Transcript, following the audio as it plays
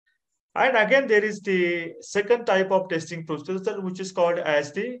And again, there is the second type of testing procedure, which is called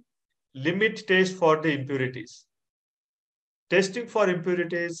as the limit test for the impurities. Testing for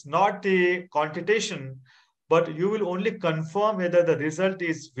impurities, not the quantitation, but you will only confirm whether the result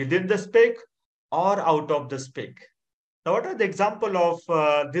is within the spec or out of the spec. Now, what are the example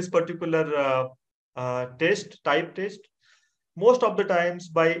of this particular type test? Most of the times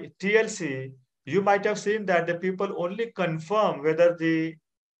by TLC, you might have seen that the people only confirm whether the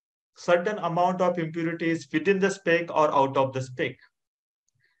certain amount of impurity is within the spec or out of the spec.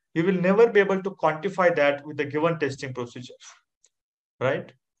 You will never be able to quantify that with the given testing procedure,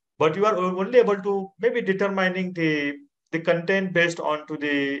 right? But you are only able to maybe determining the content based on to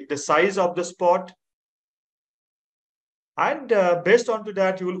the size of the spot. And based on to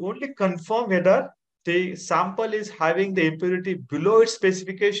that, you will only confirm whether the sample is having the impurity below its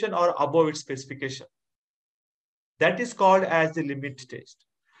specification or above its specification. That is called as the limit test.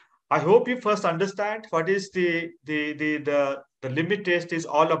 I hope you first understand what is the limit test is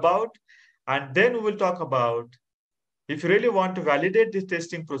all about. And then we will talk about, if you really want to validate this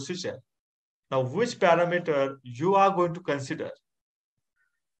testing procedure, now which parameter you are going to consider.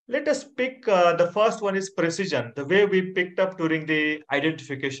 Let us pick the first one is precision, the way we picked up during the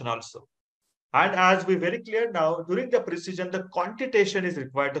identification also. And as we very clear now, during the precision, the quantitation is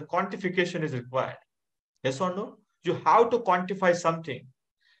required, the quantification is required. Yes or no? You have to quantify something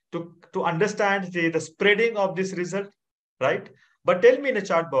to understand the spreading of this result, right? But tell me in the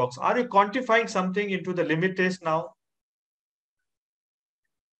chat box, are you quantifying something into the limit test now?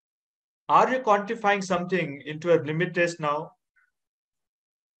 Are you quantifying something into a limit test now?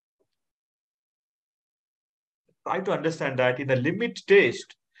 Try to understand that in a limit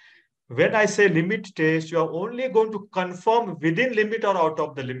test, when I say limit test, you are only going to confirm within limit or out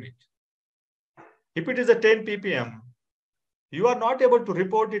of the limit. If it is a 10 ppm, you are not able to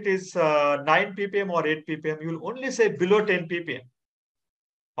report it is 9 ppm or 8 ppm. You will only say below 10 ppm.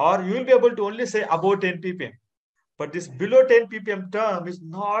 Or you will be able to only say above 10 ppm. But this below 10 ppm term is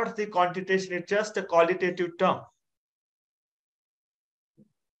not the quantitation, it's just a qualitative term.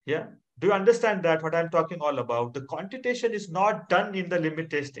 Yeah. Do you understand that what I'm talking all about? The quantitation is not done in the limit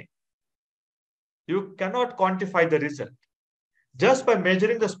testing. You cannot quantify the result. Just by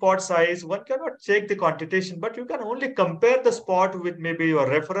measuring the spot size, one cannot check the quantitation, but you can only compare the spot with maybe your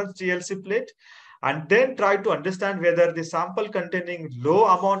reference TLC plate and then try to understand whether the sample containing low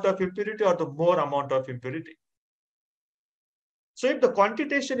amount of impurity or the more amount of impurity. So if the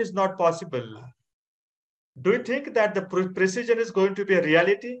quantitation is not possible, do you think that the precision is going to be a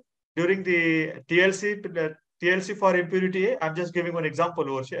reality during the TLC for impurity? I'm just giving one example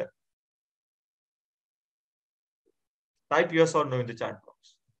over here. Type yes or no in the chat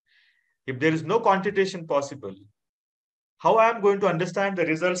box. If there is no quantitation possible, how I am going to understand the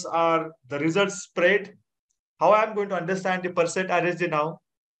results spread? How I am going to understand the percent RSD now?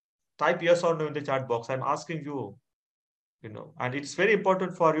 Type yes or no in the chat box. I'm asking you, and it's very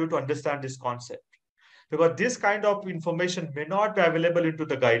important for you to understand this concept because this kind of information may not be available into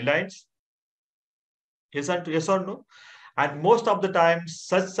the guidelines. Yes or no? And most of the time,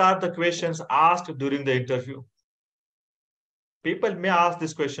 such are the questions asked during the interview. People may ask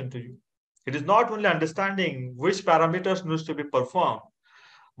this question to you. It is not only understanding which parameters needs to be performed,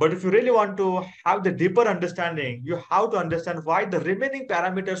 but if you really want to have the deeper understanding, you have to understand why the remaining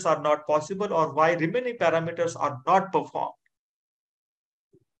parameters are not possible or why remaining parameters are not performed.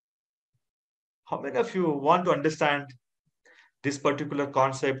 How many of you want to understand this particular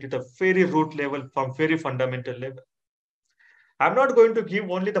concept at a very root level, from very fundamental level? I'm not going to give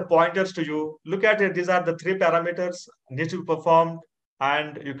only the pointers to you. Look at it. These are the 3 parameters need to be performed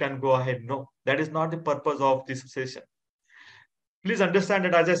and you can go ahead. No, that is not the purpose of this session. Please understand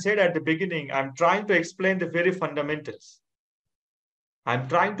that as I said at the beginning, I'm trying to explain the very fundamentals. I'm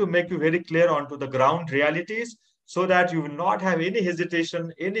trying to make you very clear onto the ground realities so that you will not have any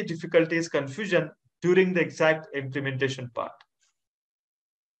hesitation, any difficulties, confusion during the exact implementation part.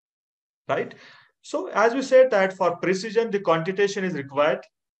 Right? So as we said that for precision, the quantitation is required.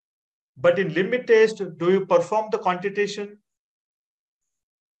 But in limit test, do you perform the quantitation?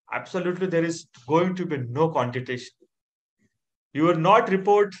 Absolutely, there is going to be no quantitation. You will not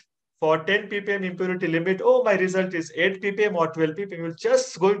report for 10 ppm impurity limit, oh, my result is 8 ppm or 12 ppm. You're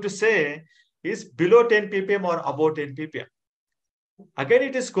just going to say is below 10 ppm or above 10 ppm. Again,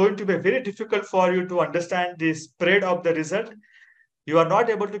 it is going to be very difficult for you to understand the spread of the result. You are not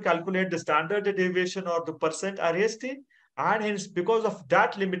able to calculate the standard deviation or the percent RST, and hence because of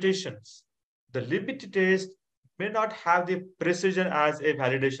that limitations, the limit test may not have the precision as a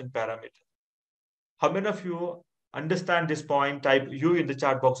validation parameter. How many of you understand this point, type U in the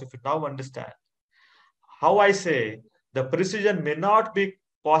chat box if you now understand how I say the precision may not be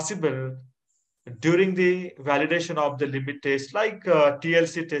possible during the validation of the limit test, like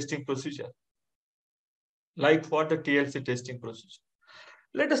TLC testing procedure, like for the TLC testing procedure.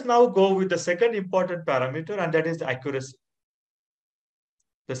 Let us now go with the second important parameter, and that is the accuracy.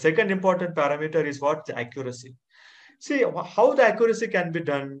 The second important parameter is what? The accuracy. See how the accuracy can be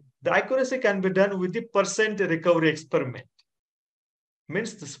done. The accuracy can be done with the percent recovery experiment.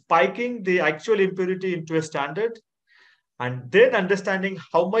 Means spiking the actual impurity into a standard and then understanding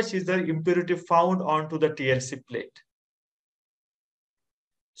how much is the impurity found onto the TLC plate.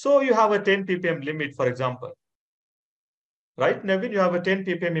 So you have a 10 ppm limit, for example. Right, Navin, you have a 10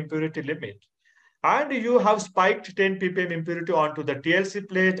 ppm impurity limit. And you have spiked 10 ppm impurity onto the TLC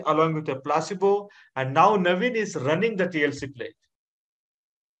plate along with a placebo. And now Navin is running the TLC plate.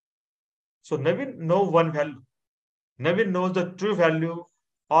 So Navin knows one value. Navin knows the true value,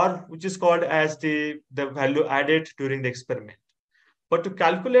 or which is called as the value added during the experiment. But to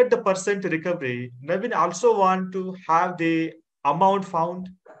calculate the percent recovery, Navin also want to have the amount found,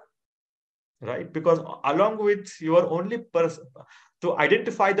 right? Because along with your only to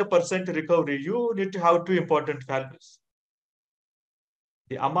identify the percent recovery, you need to have two important values: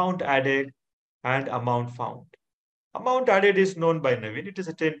 the amount added and amount found. Amount added is known by Navin, it is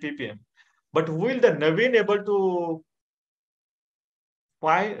a 10 ppm. But will the Navin able to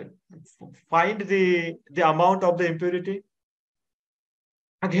find the amount of the impurity?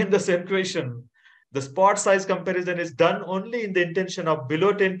 Again, the same question. The spot size comparison is done only in the intention of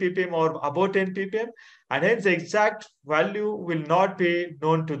below 10 ppm or above 10 ppm, and hence the exact value will not be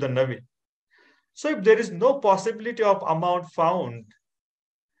known to the Navin. So if there is no possibility of amount found,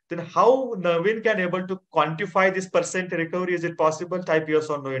 then how Navin can able to quantify this percent recovery? Is it possible? Type yes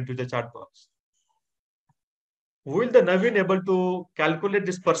or no into the chat box. Will the Navin able to calculate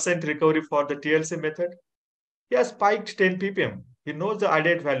this percent recovery for the TLC method? He has spiked 10 ppm. He knows the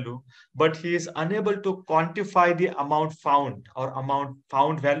added value, but he is unable to quantify the amount found or amount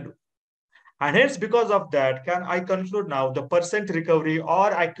found value. And hence, because of that, can I conclude now the percent recovery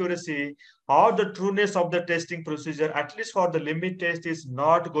or accuracy or the trueness of the testing procedure, at least for the limit test, is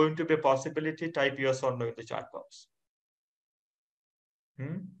not going to be a possibility? Type yes or no in the chat box.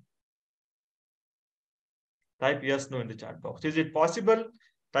 Type yes, no in the chat box. Is it possible?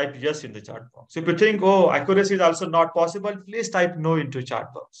 Type yes in the chat box. If you think, oh, accuracy is also not possible, please type no into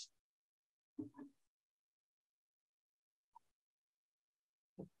chat box.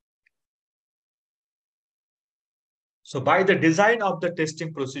 So by the design of the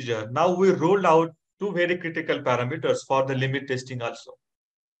testing procedure, now we rolled out two very critical parameters for the limit testing also.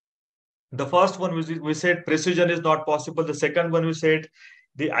 The first one, we said precision is not possible. The second one, we said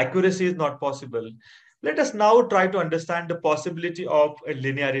the accuracy is not possible. Let us now try to understand the possibility of a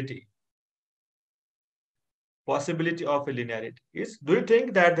linearity. Possibility of a linearity is, do you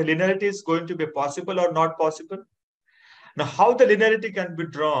think that the linearity is going to be possible or not possible? Now, how the linearity can be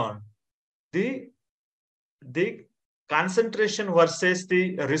drawn? The concentration versus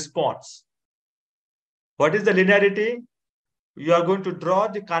the response. What is the linearity? You are going to draw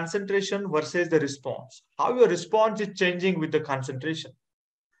the concentration versus the response. How your response is changing with the concentration.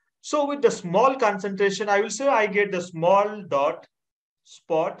 So with the small concentration, I will say I get the small dot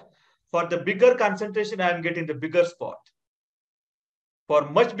spot. For the bigger concentration, I am getting the bigger spot. For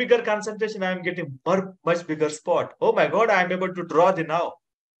much bigger concentration, I am getting much bigger spot. Oh my God, I am able to draw the now.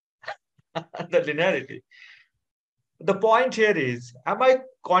 The linearity. The point here is, am I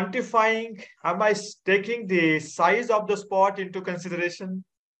quantifying, am I taking the size of the spot into consideration?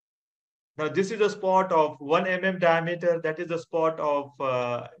 Now, this is a spot of 1 mm diameter. That is a spot of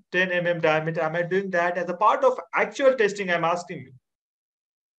 10 mm diameter. Am I doing that as a part of actual testing? I'm asking you.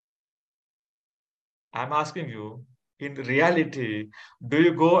 I'm asking you, in reality, do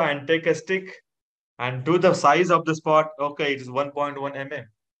you go and take a stick and do the size of the spot? Okay, it is 1.1 mm.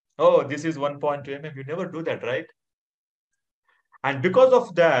 Oh, this is 1.2 mm. You never do that, right? And because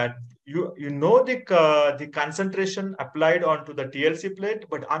of that, you know the concentration applied onto the TLC plate,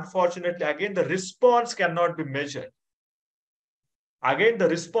 but unfortunately, again, the response cannot be measured. Again, the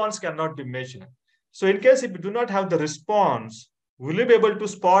response cannot be measured. So in case if you do not have the response, will you be able to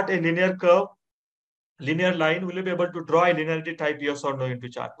spot a linear curve, linear line? Will you be able to draw a linearity? Type yes or no into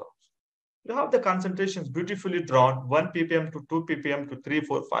chat box. You have the concentrations beautifully drawn, 1 ppm to 2 ppm to 3,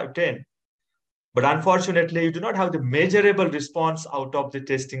 4, 5, 10. But unfortunately, you do not have the measurable response out of the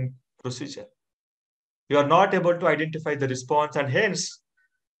testing procedure. You are not able to identify the response, and hence,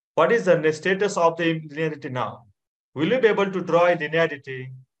 what is the status of the linearity now? Will you be able to draw a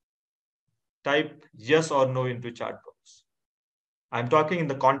linearity? type yes or no into chat box. I'm talking in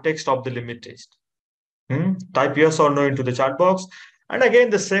the context of the limit test. Type yes or no into the chat box. And again,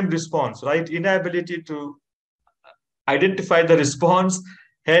 the same response, right? Inability to identify the response,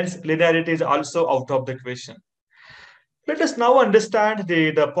 hence linearity is also out of the question. Let us now understand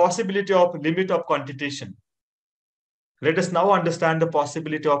the possibility of limit of quantitation. Let us now understand the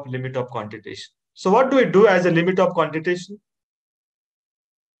possibility of limit of quantitation. So what do we do as a limit of quantitation?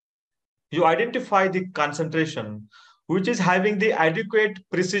 You identify the concentration which is having the adequate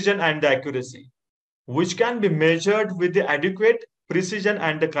precision and the accuracy, which can be measured with the adequate precision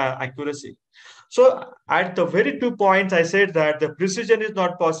and the accuracy. So at the very 2 points, I said that the precision is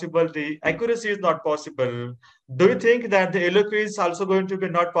not possible, the accuracy is not possible. Do you think that the LOQ is also going to be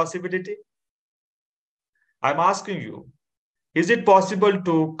not possibility? I'm asking you, is it possible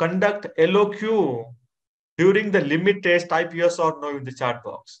to conduct LOQ during the limit test? Type yes or no in the chat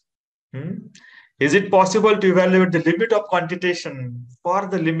box. Is it possible to evaluate the limit of quantitation for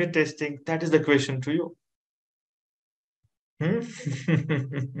the limit testing? That is the question to you.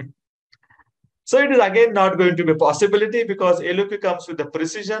 So it is again not going to be a possibility because LOQ comes with the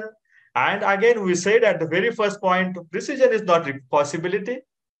precision. And again, we said at the very first point, precision is not a possibility,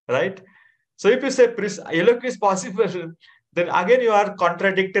 right? So if you say LOQ is possible, then again you are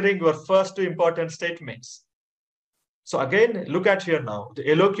contradicting your first 2 important statements. So again, look at here now. The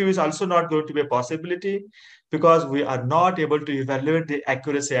LOQ is also not going to be a possibility because we are not able to evaluate the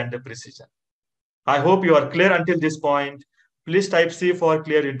accuracy and the precision. I hope you are clear until this point. Please type C for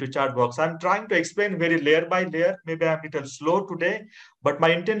clear into chat box. I'm trying to explain very layer by layer. Maybe I'm a little slow today, but my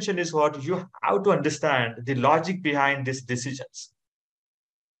intention is what you have to understand the logic behind these decisions.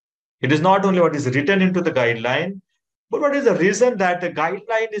 It is not only what is written into the guideline, but what is the reason that the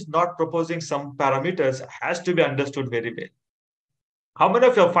guideline is not proposing some parameters has to be understood very well. How many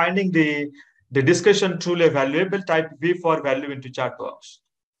of you are finding the discussion truly valuable? Type V for value into chat box.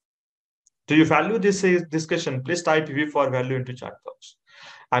 Do you value this discussion? Please type V for value into chat box.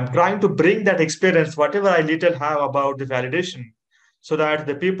 I'm trying to bring that experience, whatever I little have about the validation, so that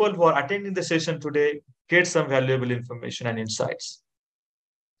the people who are attending the session today get some valuable information and insights.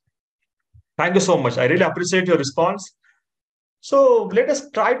 Thank you so much. I really appreciate your response. So let us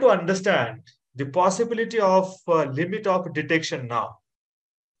try to understand the possibility of limit of detection now.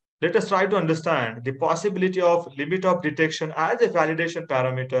 Let us try to understand the possibility of limit of detection as a validation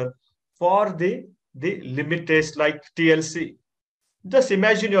parameter for the limit test like TLC. Just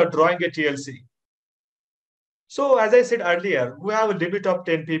imagine you are drawing a TLC. So as I said earlier, we have a limit of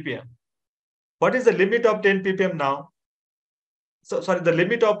 10 ppm. What is the limit of 10 ppm now? So sorry, the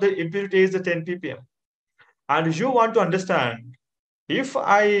limit of the impurity is the 10 ppm. And you want to understand, if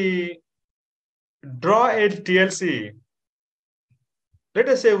I draw a TLC, let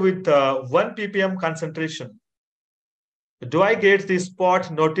us say with 1 ppm concentration, do I get the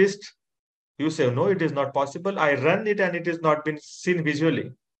spot noticed? You say, no, it is not possible. I run it and it is not been seen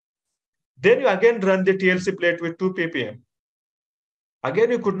visually. Then you again run the TLC plate with 2 ppm.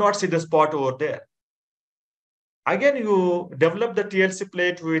 Again, you could not see the spot over there. Again, you develop the TLC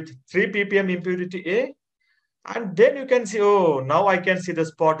plate with 3 ppm impurity A, and then you can see, oh, now I can see the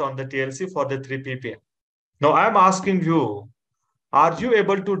spot on the TLC for the 3 ppm. Now I'm asking you, are you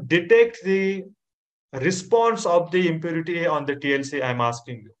able to detect the response of the impurity A on the TLC? I'm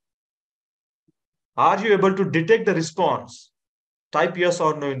asking you. Are you able to detect the response? Type yes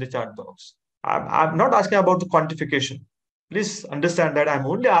or no in the chat box. I'm not asking about the quantification. Please understand that I'm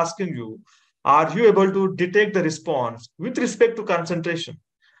only asking you, are you able to detect the response with respect to concentration?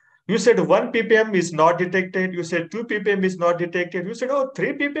 You said 1 ppm is not detected. You said 2 ppm is not detected. You said, oh,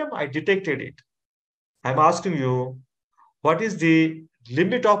 3 ppm, I detected it. I'm asking you, what is the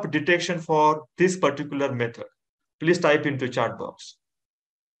limit of detection for this particular method? Please type into chat box.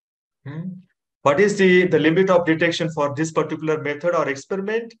 What is the limit of detection for this particular method or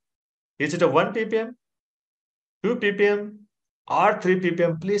experiment? Is it a 1 ppm, 2 ppm, or 3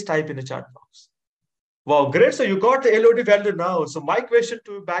 ppm? Please type in the chat box. Wow, great. So you got the LOD value now. So my question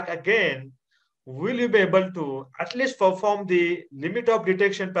to you back again, will you be able to at least perform the limit of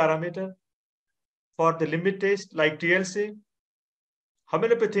detection parameter for the limit test like TLC? How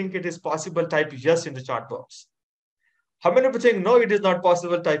many of you think it is possible? Type yes in the chat box. How many of you think no, it is not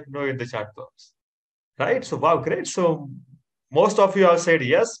possible? Type no in the chat box. Right? So wow, great. So most of you have said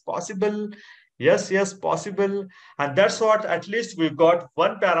yes, possible. Yes, yes, possible. And that's what at least we've got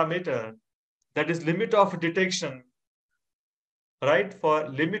one parameter, that is limit of detection, right? For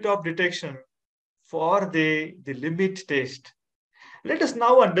limit of detection for the limit test. Let us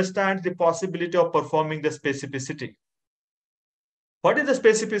now understand the possibility of performing the specificity. What is the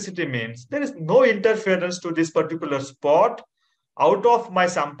specificity means? There is no interference to this particular spot out of my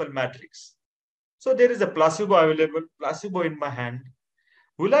sample matrix. So there is a placebo available, placebo in my hand.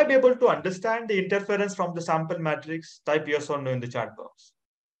 Will I be able to understand the interference from the sample matrix? Type yes or no in the chat box.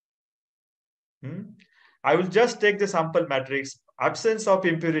 I will just take the sample matrix, absence of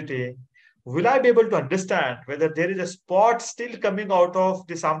impurity. Will I be able to understand whether there is a spot still coming out of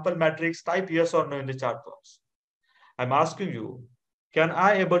the sample matrix? Type yes or no in the chat box. I'm asking you, can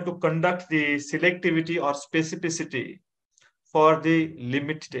I able to conduct the selectivity or specificity for the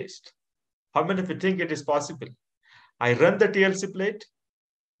limit test? How many of you think it is possible? I run the TLC plate,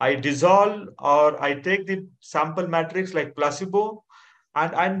 I dissolve or I take the sample matrix like placebo,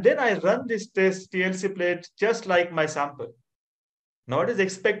 and then I run this test TLC plate just like my sample. Now, what is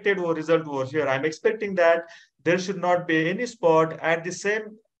expected result over here? I'm expecting that there should not be any spot at the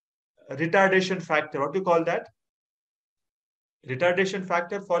same retardation factor. What do you call that? Retardation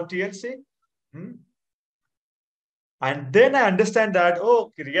factor for TLC. And then I understand that,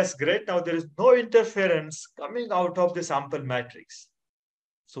 oh, yes, great. Now there is no interference coming out of the sample matrix.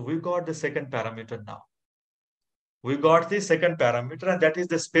 So we got the second parameter now. We got the second parameter, and that is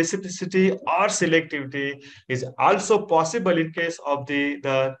the specificity or selectivity is also possible in case of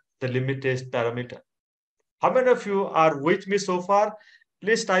the limit test parameter. How many of you are with me so far?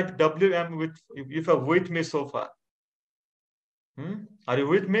 Please type WM if you're with me so far. Are you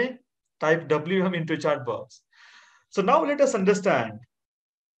with me? Type WM into chat box. So now let us understand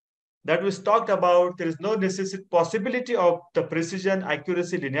that we talked about there is no possibility of the precision,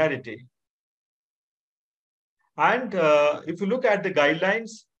 accuracy, linearity. And if you look at the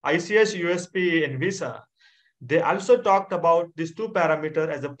guidelines, ICS, USP, and VISA, they also talked about these two parameters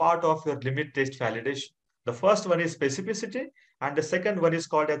as a part of your limit test validation. The first one is specificity, and the second one is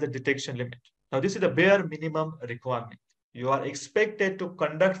called as the detection limit. Now, this is the bare minimum requirement. You are expected to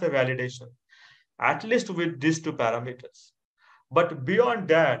conduct the validation, at least with these two parameters. But beyond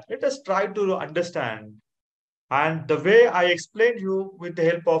that, let us try to understand. And the way I explained you with the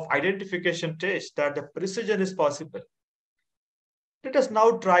help of identification test that the precision is possible. Let us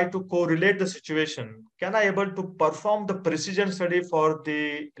now try to correlate the situation. Can I able to perform the precision study for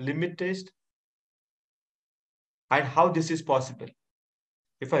the limit test? And how this is possible?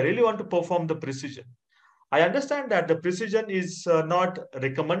 If I really want to perform the precision, I understand that the precision is not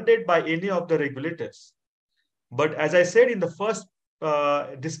recommended by any of the regulators. But as I said in the first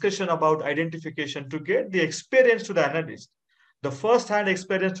discussion about identification, to get the experience to the analyst, the first-hand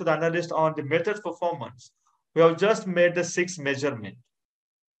experience to the analyst on the method performance, we have just made the 6 measurement.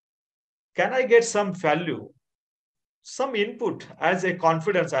 Can I get some value, some input as a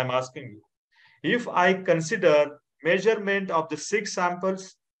confidence I'm asking you? If I consider measurement of the 6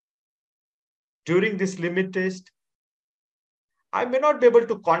 samples during this limit test, I may not be able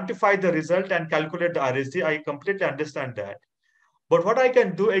to quantify the result and calculate the RSD. I completely understand that. But what I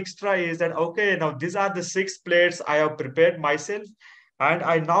can do extra is that, okay, now these are the 6 plates I have prepared myself, and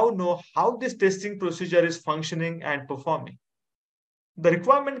I now know how this testing procedure is functioning and performing. The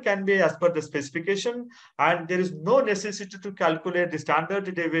requirement can be as per the specification, and there is no necessity to calculate the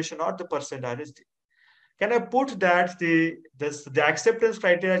standard deviation or the percent RSD. Can I put that the acceptance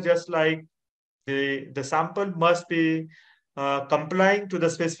criteria just like the sample must be complying to the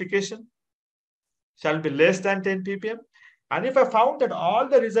specification, shall be less than 10 ppm. And if I found that all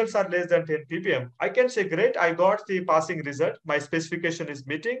the results are less than 10 ppm, I can say, great, I got the passing result, my specification is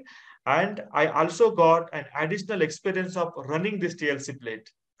meeting, and I also got an additional experience of running this TLC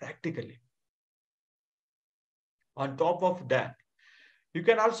plate practically. On top of that, you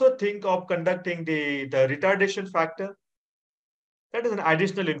can also think of conducting the retardation factor. That is an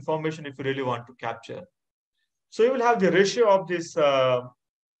additional information if you really want to capture. So you will have the ratio of this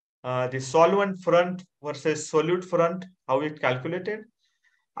the solvent front versus solute front, how it calculated,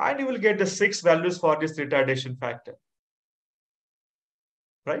 and you will get the 6 values for this retardation factor,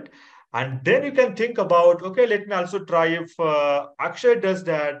 right? And then you can think about, okay, let me also try if Akshay does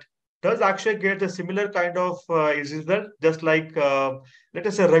that. Does Akshay get a similar kind of result, just like, let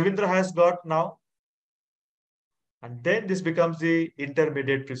us say, Ravindra has got now? And then this becomes the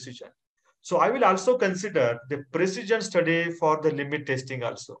intermediate precision. So I will also consider the precision study for the limit testing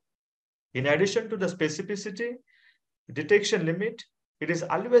also. In addition to the specificity, detection limit, it is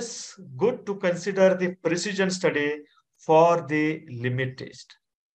always good to consider the precision study for the limit test.